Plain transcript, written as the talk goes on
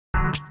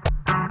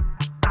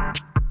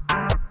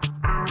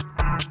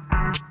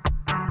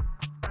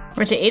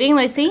What you eating,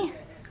 Lucy?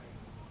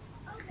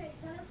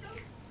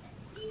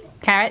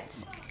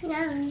 Carrots?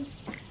 No.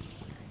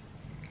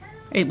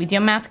 Eat with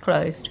your mouth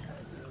closed.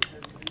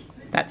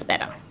 That's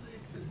better.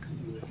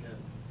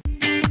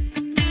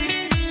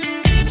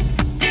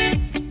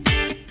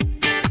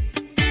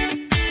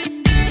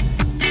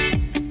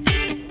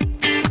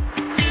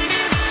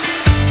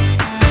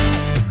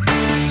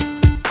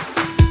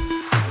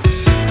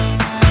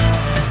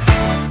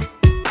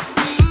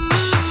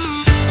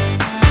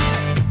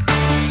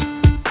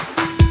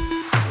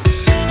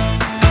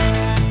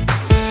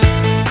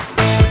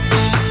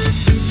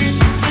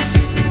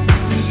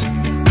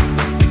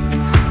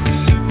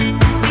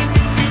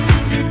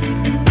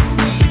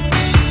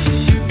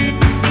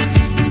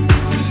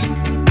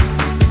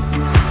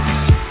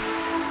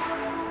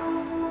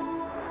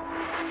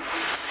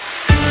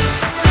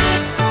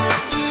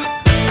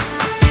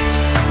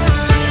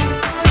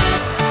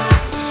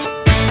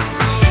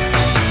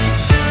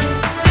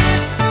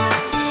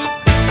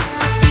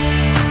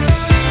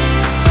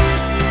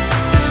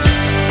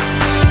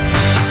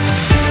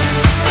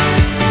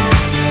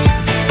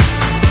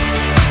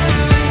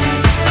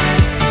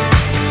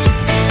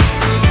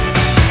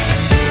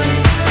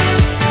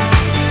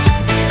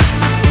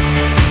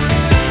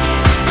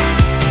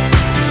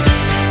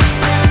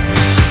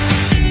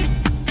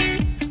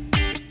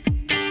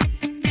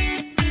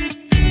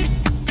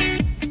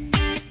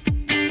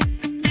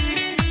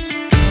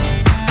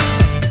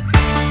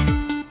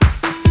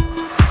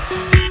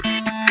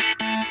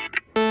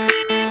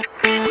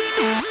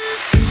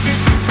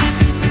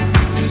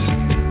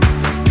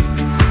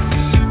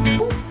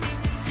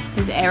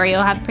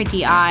 Ariel have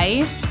pretty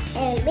eyes.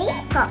 And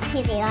Beast got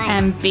pretty eyes.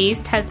 And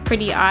Beast has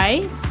pretty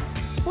eyes.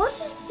 What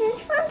does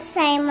this one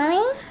say,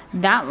 Mommy?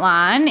 That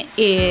one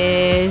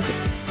is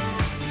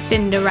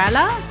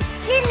Cinderella.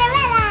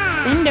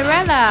 Cinderella!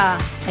 Cinderella,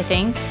 I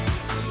think.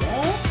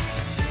 Yes.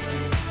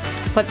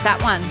 What's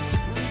that one?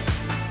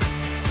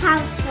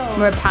 Rapunzel.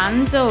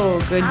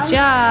 Rapunzel. Good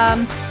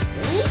job.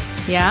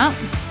 Beast? Yeah.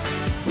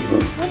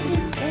 What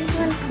does this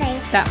one say?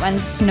 That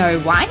one's Snow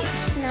White.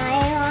 Snow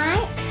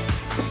White.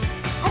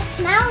 It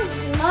smells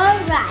Snow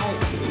White.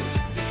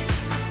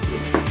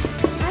 It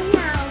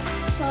smells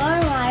Snow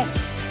White.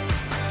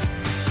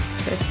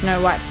 Does Snow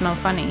White smell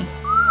funny?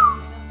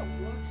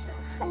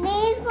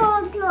 These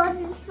ones lost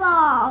its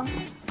bath.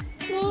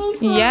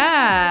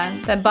 Yeah,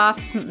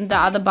 the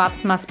other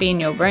baths must be in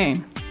your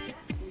room.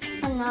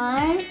 I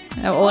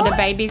know. Are all the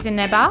babies in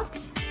their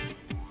baths?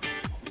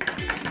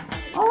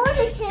 All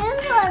the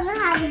kids want to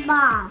have a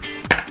bath.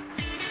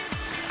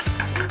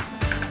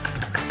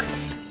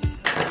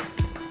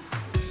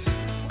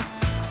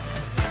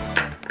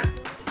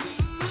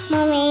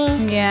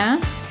 Mommy, Yeah.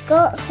 it's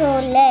got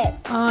sore lip.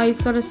 Oh,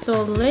 he's got a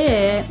sore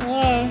lip.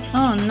 Yeah.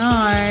 Oh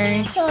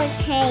no. It's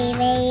okay,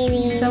 baby.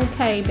 It's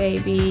okay,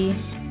 baby.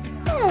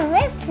 Oh,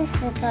 where's this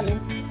gonna?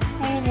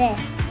 Where's it?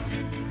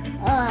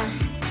 Oh,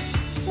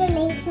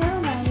 really so,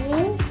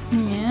 baby.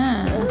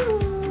 Yeah.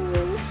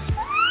 Ooh.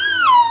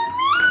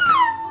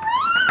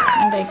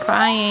 Are they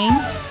crying?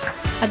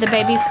 Are the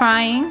babies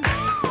crying?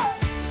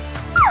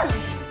 Oh,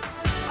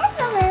 that's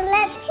a little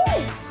lip too.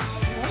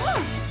 Yeah.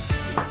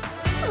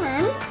 Come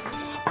on.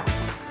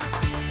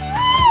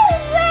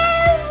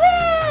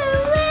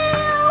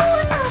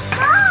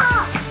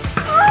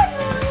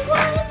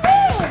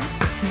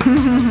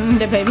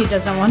 The baby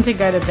doesn't want to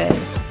go to bed.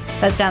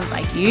 That sounds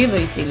like you,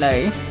 Lucy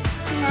Lou.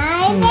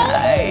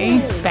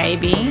 No,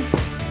 Baby.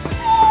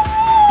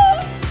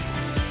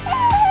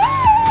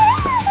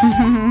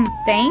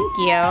 Thank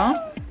you.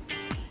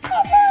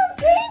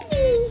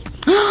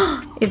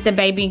 Is the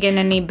baby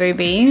gonna need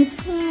boobies?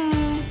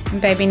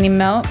 Baby need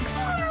milks?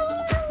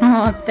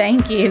 Oh,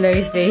 thank you,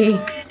 Lucy.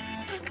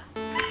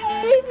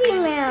 Baby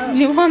milk.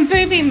 You want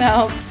booby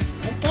milks?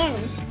 Again.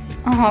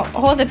 Oh,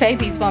 all the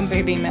babies want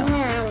booby milks.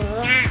 Nom,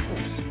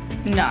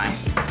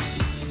 Nice. nom.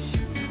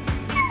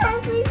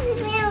 Baby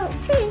milk.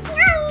 Nom,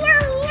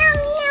 nom, nom,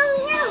 nom,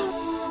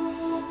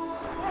 nom.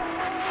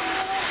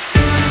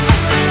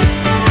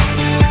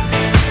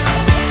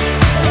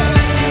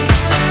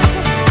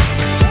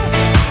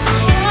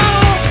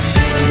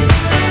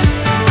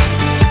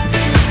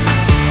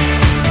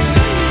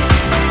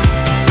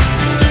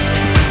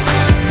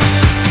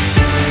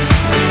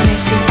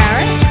 Finish the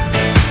carrot?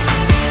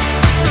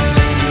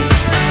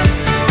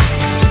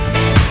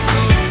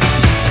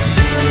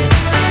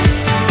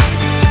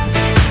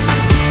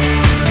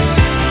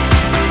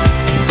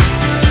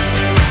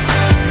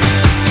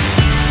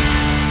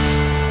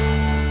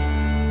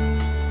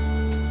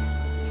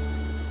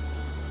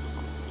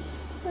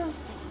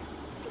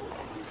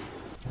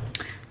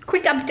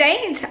 Quick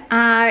update.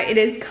 It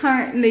is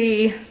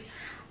currently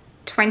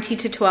 20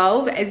 to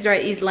 12. Ezra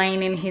is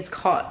laying in his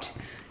cot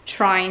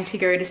trying to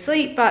go to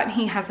sleep, but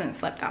he hasn't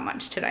slept that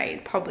much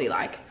today. Probably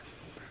like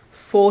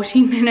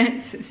 40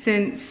 minutes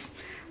since,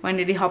 when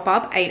did he hop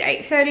up?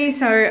 8:30.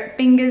 So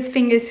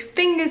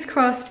fingers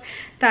crossed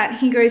that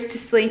he goes to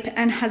sleep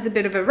and has a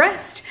bit of a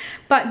rest.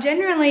 But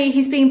generally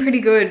he's been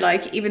pretty good.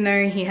 Like, even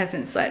though he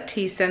hasn't slept,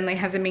 he certainly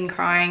hasn't been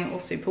crying or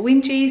super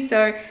whingy.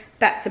 So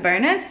that's a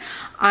bonus.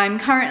 I'm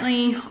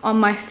currently on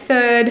my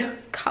 3rd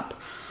cup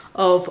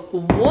of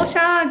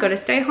water. Gotta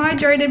stay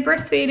hydrated,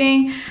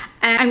 breastfeeding.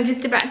 And I'm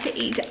just about to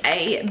eat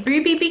a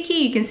Booby Bicky.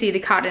 You can see the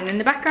carton in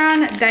the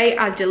background. They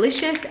are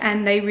delicious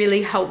and they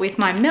really help with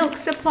my milk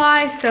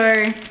supply.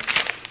 So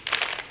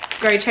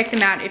go check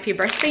them out if you're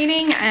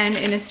breastfeeding. And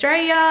in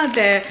Australia,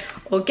 they're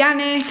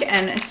organic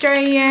and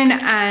Australian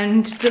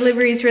and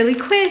delivery is really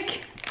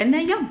quick. And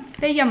they're yum,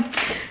 they're yum.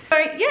 So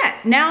yeah,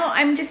 now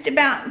I'm just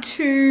about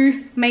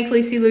to make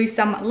Lucy Lou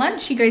some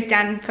lunch. She goes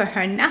down for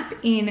her nap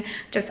in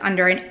just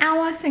under an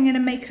hour. So I'm gonna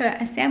make her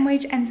a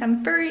sandwich and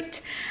some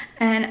fruit.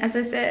 And as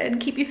I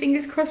said, keep your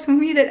fingers crossed for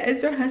me that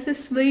Ezra has to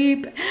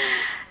sleep,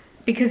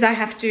 because I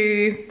have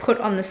to put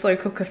on the slow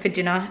cooker for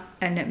dinner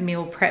and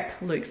meal prep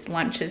Luke's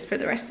lunches for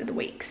the rest of the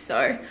week.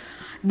 So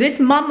this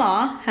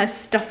mama has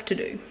stuff to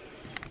do.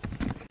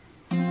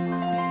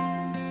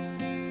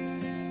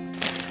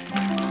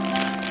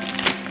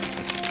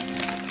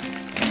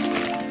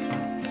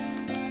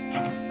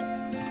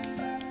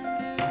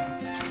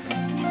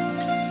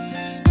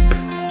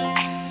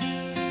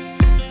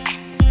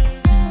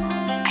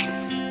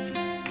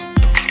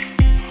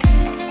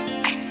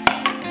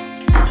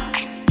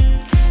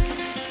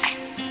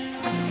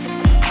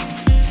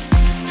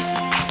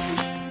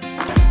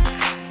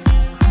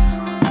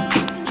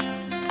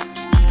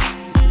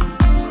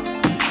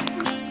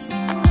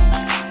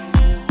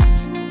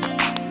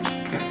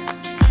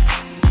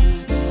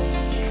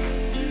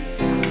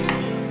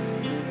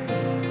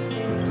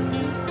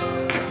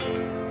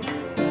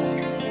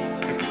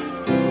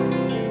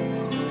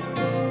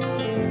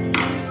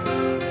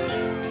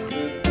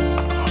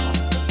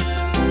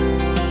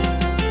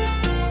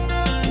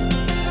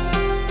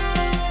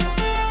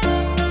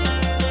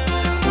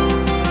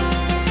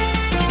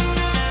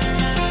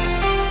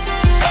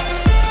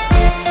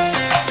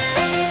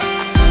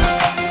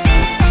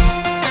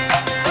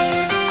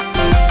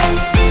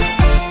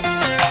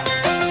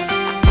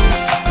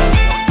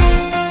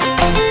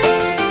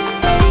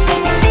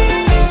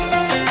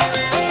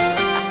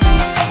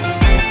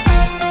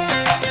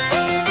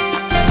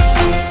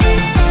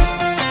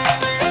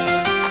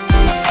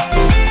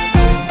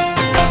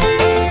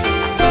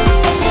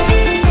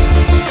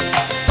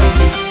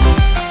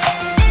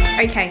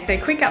 Okay,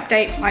 so quick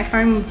update, my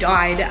phone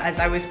died as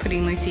I was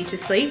putting Lucy to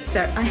sleep,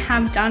 so I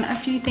have done a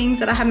few things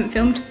that I haven't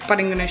filmed, but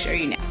I'm gonna show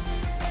you now.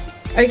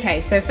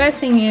 Okay, so first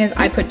thing is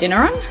I put dinner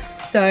on.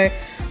 So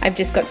I've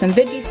just got some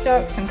veggie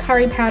stock, some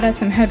curry powder,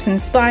 some herbs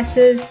and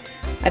spices.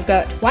 I've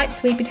got white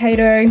sweet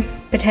potato,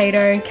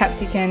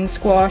 capsicum,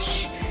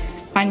 squash,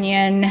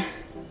 onion,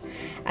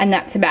 and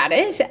that's about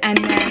it. And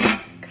then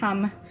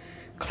come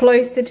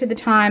closer to the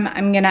time,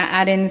 I'm gonna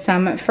add in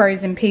some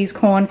frozen peas,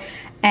 corn,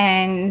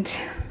 and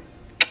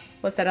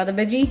what's that other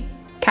veggie?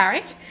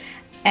 Carrot,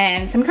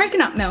 and some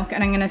coconut milk,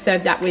 and I'm gonna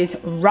serve that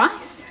with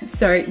rice.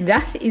 So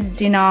that is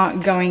dinner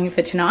going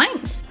for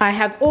tonight. I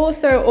have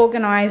also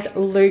organized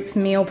Luke's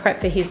meal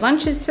prep for his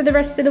lunches for the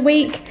rest of the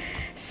week.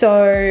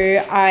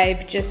 So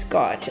I've just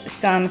got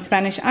some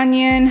Spanish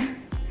onion,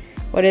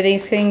 what are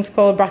these things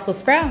called? Brussels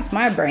sprouts,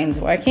 my brain's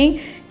working.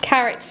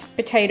 Carrot,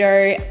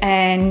 potato,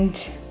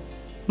 and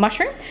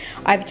mushroom.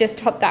 I've just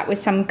topped that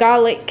with some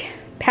garlic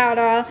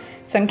powder,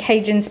 some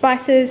Cajun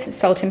spices,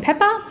 salt and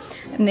pepper.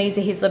 And these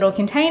are his little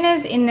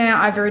containers. In there,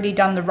 I've already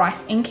done the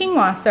rice in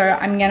quinoa, so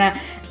I'm gonna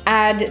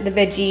add the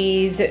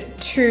veggies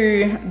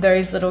to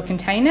those little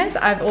containers.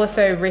 I've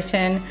also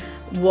written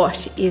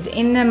what is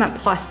in them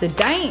plus the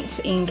date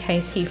in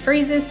case he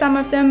freezes some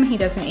of them. He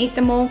doesn't eat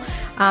them all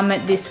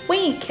this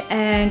week.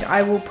 And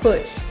I will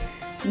put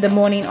the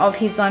morning of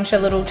his lunch a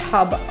little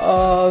tub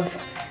of,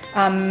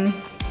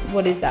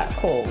 what is that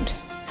called?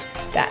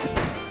 That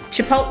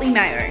chipotle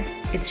mayo.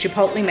 It's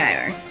chipotle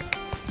mayo.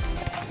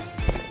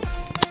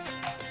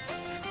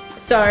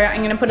 So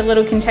I'm gonna put a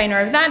little container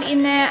of that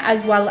in there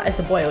as well as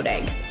a boiled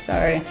egg.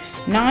 So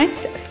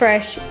nice,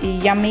 fresh,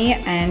 yummy,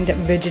 and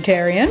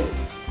vegetarian.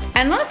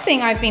 And last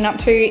thing I've been up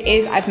to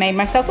is I've made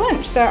myself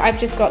lunch. So I've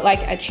just got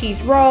like a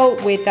cheese roll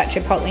with that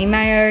chipotle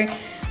mayo,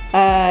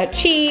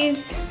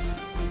 cheese,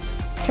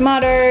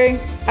 tomato,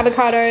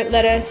 avocado,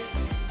 lettuce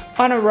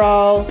on a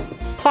roll,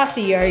 plus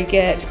a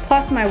yogurt,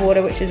 plus my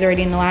water, which is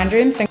already in the lounge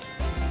room.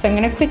 So I'm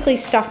gonna quickly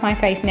stuff my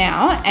face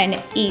now and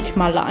eat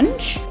my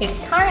lunch.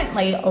 It's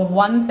currently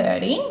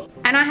 1:30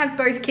 and I have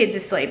both kids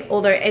asleep,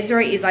 although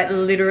Ezra is like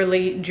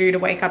literally due to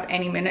wake up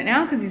any minute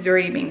now because he's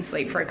already been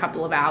asleep for a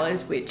couple of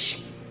hours,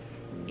 which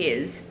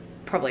is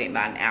probably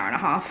about an hour and a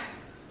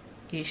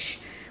half-ish,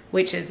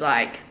 which is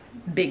like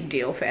big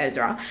deal for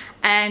Ezra.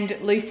 And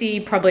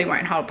Lucy probably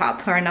won't hold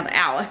up for another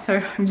hour, so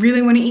I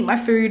really wanna eat my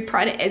food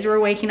prior to Ezra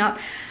waking up.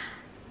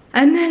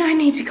 And then I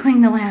need to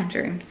clean the lounge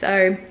room.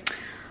 So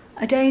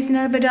a day's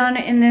never done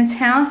in this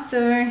house,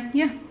 so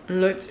yeah,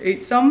 let's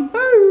eat some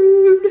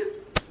food.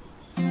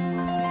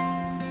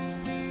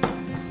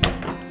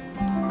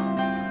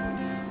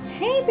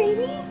 Hey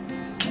baby,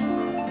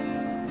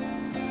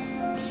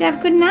 did you have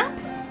a good nap?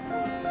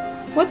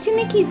 What's your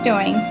Mickey's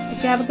doing?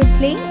 Did you have a good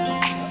sleep?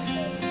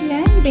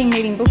 Yeah, you've been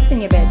reading books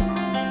in your bed.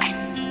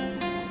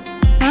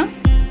 Huh?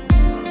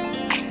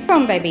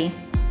 from, baby?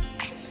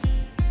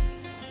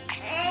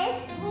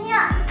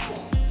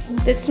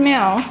 The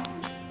smell?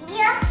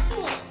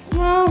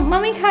 Well,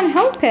 Mummy can't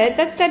help it.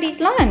 That's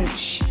Daddy's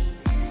lunch.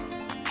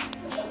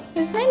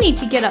 There's no need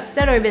to get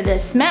upset over the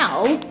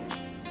smell.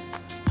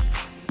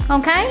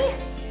 Okay?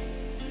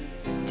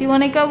 Do you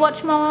want to go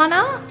watch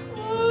Moana?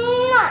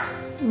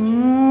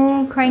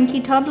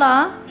 Cranky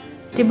toddler.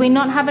 Did we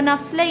not have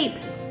enough sleep?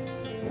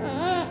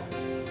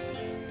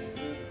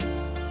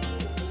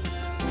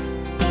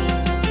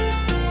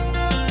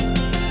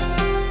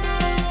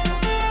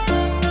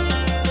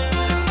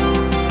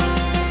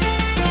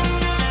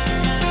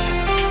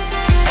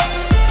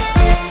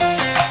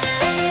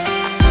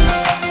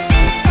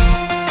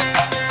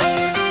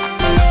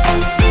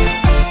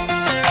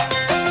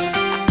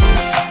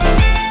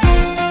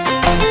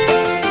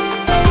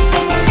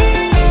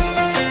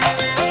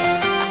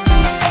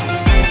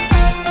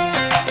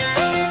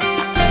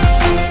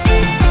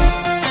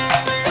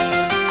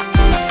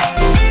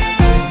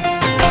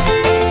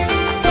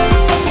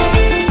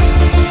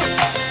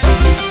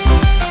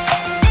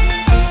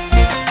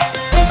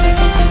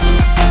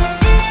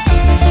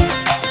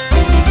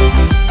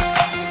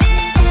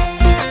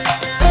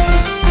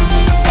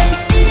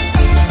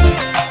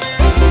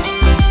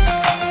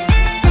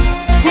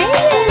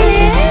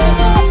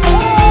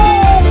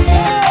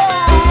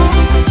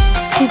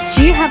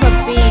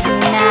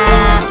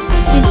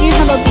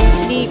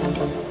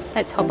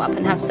 Let's hop up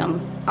and have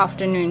some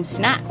afternoon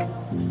snack. Oh,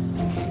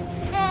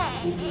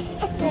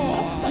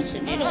 what's a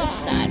little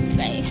sad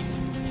face?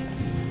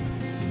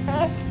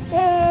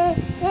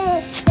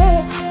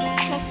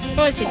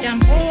 Oh, sit down.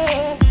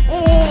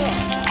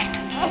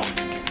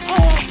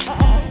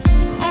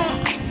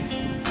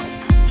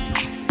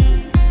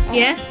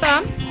 Yes,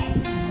 Bum?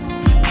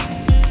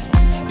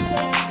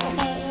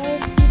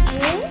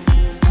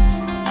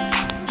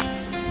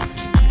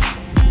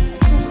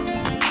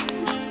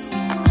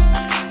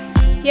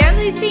 Yeah,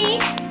 Lucy?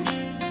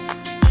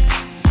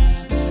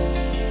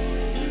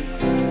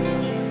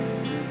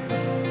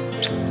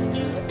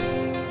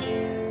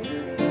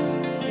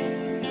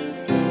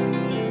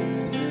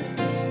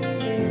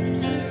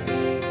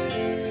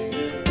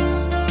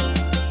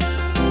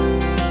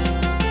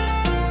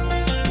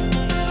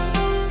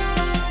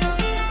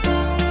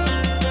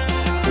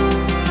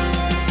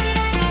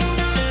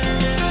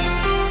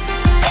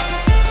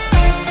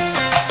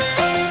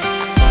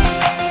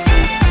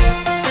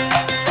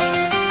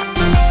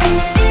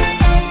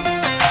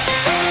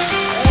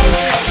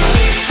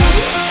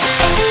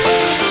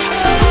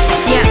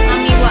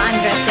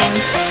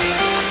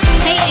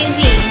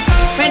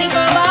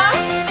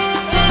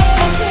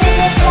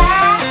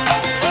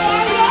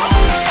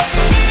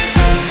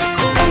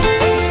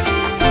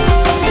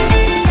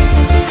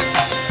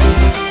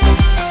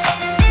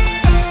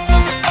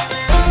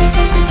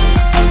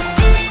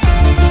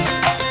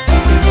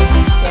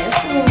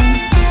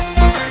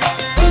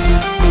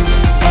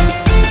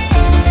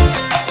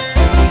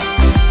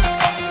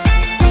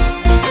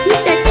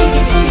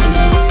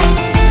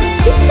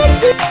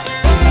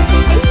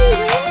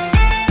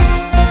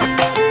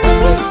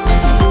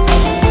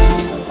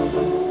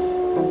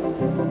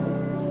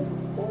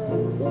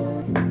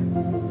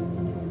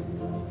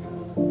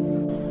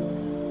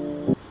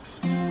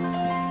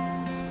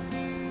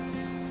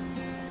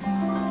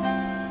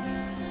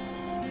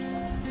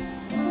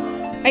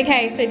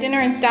 Okay, so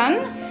dinner is done.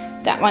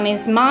 That one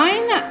is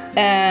mine,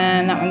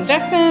 and that one's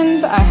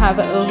Jackson's. I have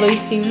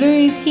Lucy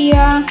Lou's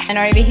here, and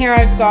over here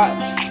I've got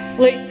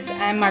Luke's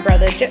and my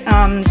brother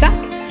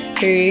Zach,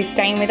 who's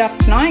staying with us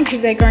tonight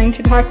because they're going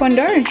to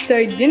Taekwondo.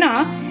 So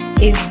dinner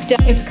is done.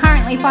 It's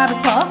currently 5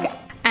 o'clock,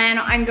 and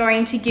I'm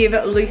going to give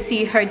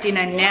Lucy her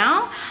dinner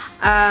now.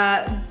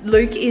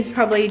 Luke is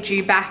probably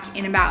due back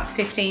in about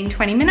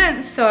 15-20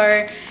 minutes,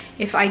 so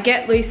if I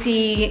get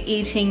Lucy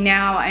eating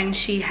now and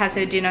she has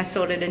her dinner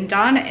sorted and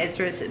done,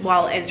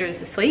 while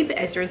Ezra's asleep,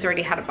 Ezra's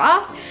already had a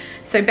bath.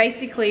 So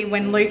basically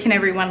when Luke and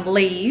everyone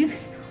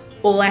leaves,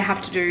 all I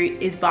have to do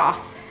is bath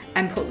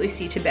and put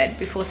Lucy to bed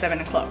before 7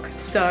 o'clock.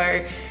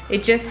 So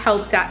it just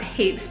helps out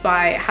heaps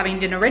by having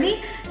dinner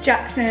ready.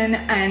 Zach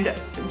and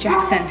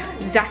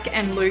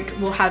Luke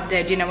will have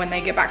their dinner when they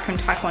get back from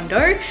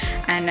Taekwondo,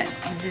 and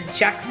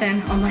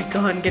Jackson, oh my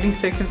God, I'm getting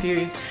so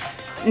confused.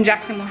 And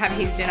Jackson will have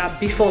his dinner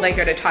before they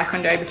go to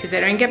Taekwondo because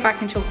they don't get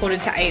back until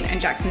 7:45,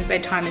 and Jackson's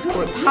bedtime is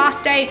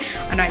 8:15,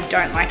 and I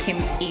don't like him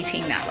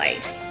eating that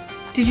late.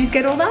 Did you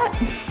get all that?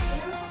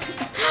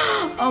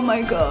 Oh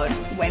my God,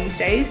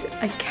 Wednesdays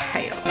are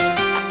chaos.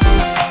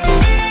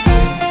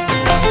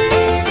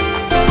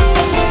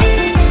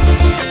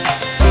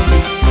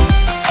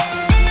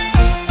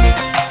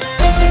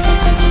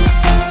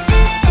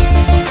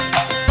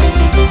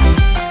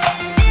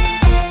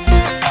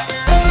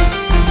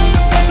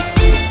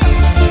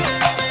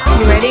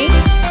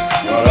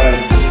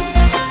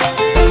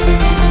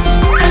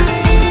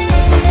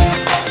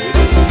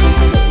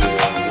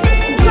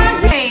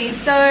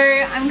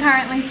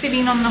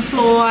 On the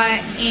floor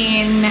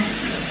in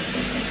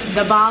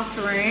the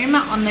bathroom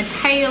on the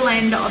tail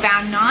end of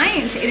our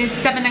night. It is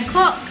 7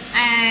 o'clock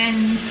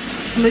and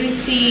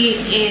Lucy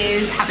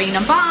is having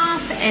a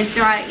bath.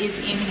 Ezra is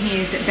in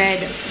his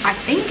bed, I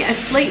think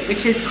asleep,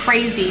 which is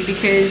crazy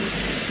because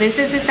this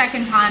is the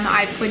second time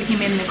I put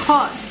him in the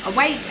cot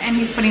awake and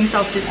he's put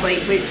himself to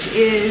sleep, which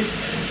is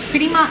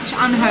pretty much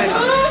unheard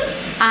of.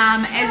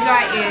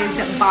 Ezra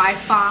is by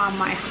far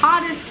my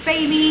hardest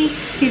baby.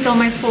 He's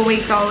almost 4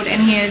 weeks old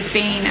and he has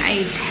been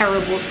a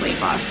terrible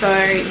sleeper. So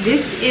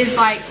this is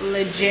like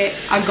legit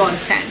a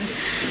godsend.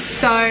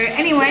 So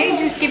anyway,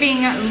 just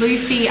giving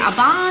Lucy a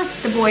bath.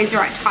 The boys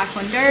are at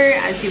Taekwondo,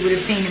 as you would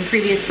have seen in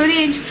previous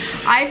footage.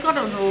 I've got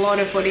a lot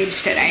of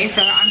footage today,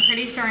 so I'm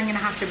pretty sure I'm gonna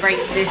have to break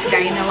this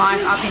day in the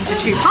life up into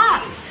 2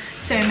 parts.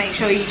 So make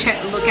sure you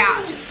look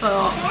out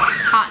for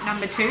part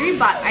number 2,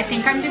 but I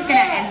think I'm just gonna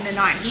end the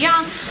night here.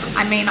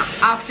 I mean,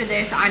 after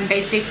this, I'm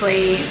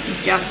basically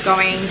just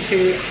going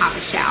to have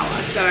a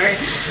shower. So,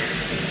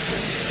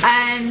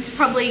 and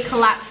probably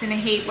collapse in a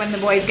heap when the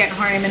boys get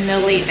home and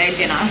they'll eat their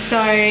dinner.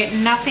 So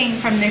nothing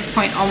from this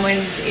point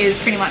onwards is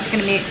pretty much going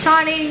to be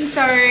exciting.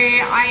 So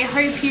I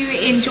hope you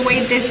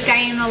enjoyed this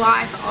day in the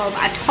life of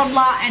a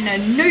toddler and a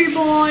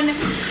newborn.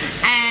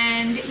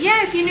 And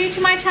yeah, if you're new to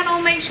my channel,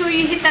 make sure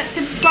you hit that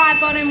subscribe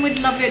button. We'd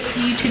love it for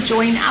you to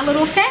join our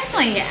little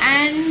family.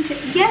 And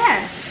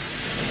yeah,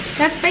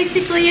 that's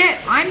basically it.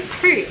 I'm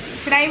pooped.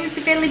 Today was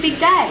a fairly big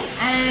day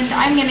and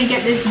I'm gonna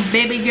get this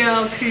baby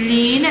girl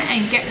clean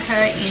and get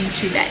her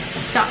into bed.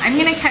 So I'm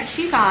gonna catch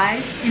you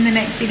guys in the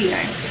next video.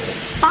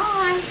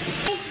 Bye.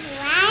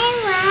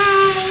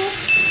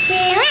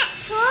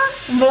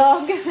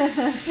 Vlog.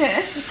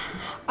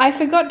 I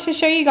forgot to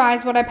show you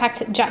guys what I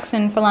packed at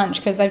Jackson for lunch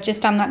because I've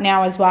just done that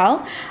now as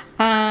well.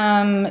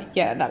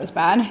 Yeah, that was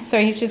bad.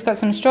 So he's just got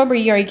some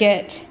strawberry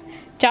yogurt,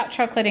 dark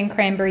chocolate and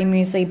cranberry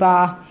muesli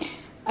bar,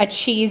 a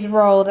cheese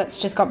roll that's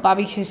just got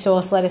barbecue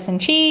sauce, lettuce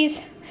and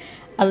cheese,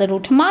 a little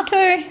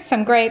tomato,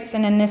 some grapes,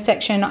 and in this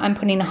section I'm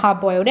putting a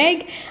hard-boiled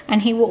egg,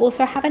 and he will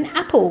also have an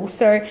apple.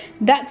 So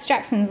that's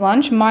Jackson's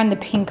lunch. Mine the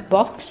pink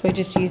box. We're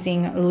just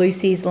using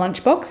Lucy's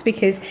lunch box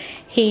because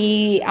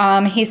he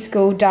his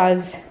school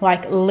does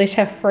like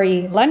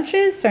litter-free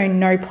lunches, so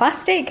no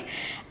plastic,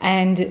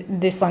 and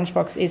this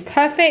lunchbox is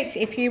perfect.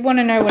 If you want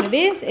to know what it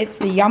is, it's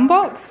the Yum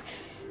box.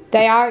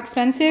 They are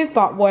expensive,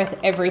 but worth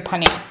every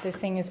penny. This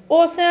thing is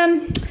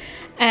awesome.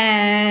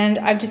 And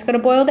I've just got to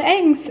boil the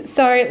eggs.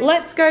 So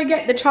let's go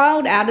get the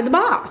child out of the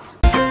bath.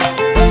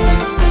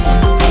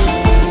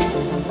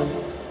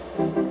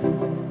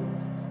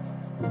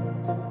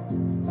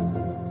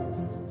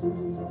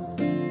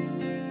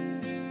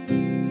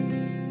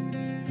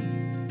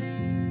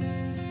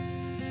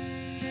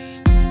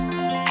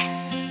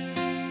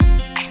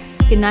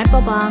 Good night,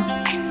 Baba.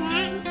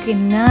 Good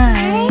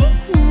night.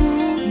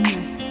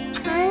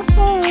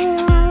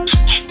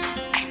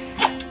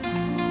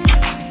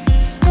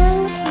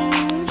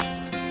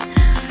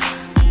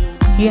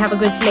 You have a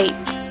good sleep.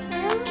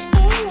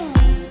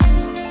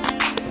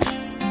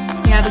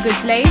 You have a good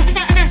sleep?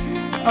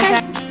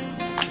 Okay.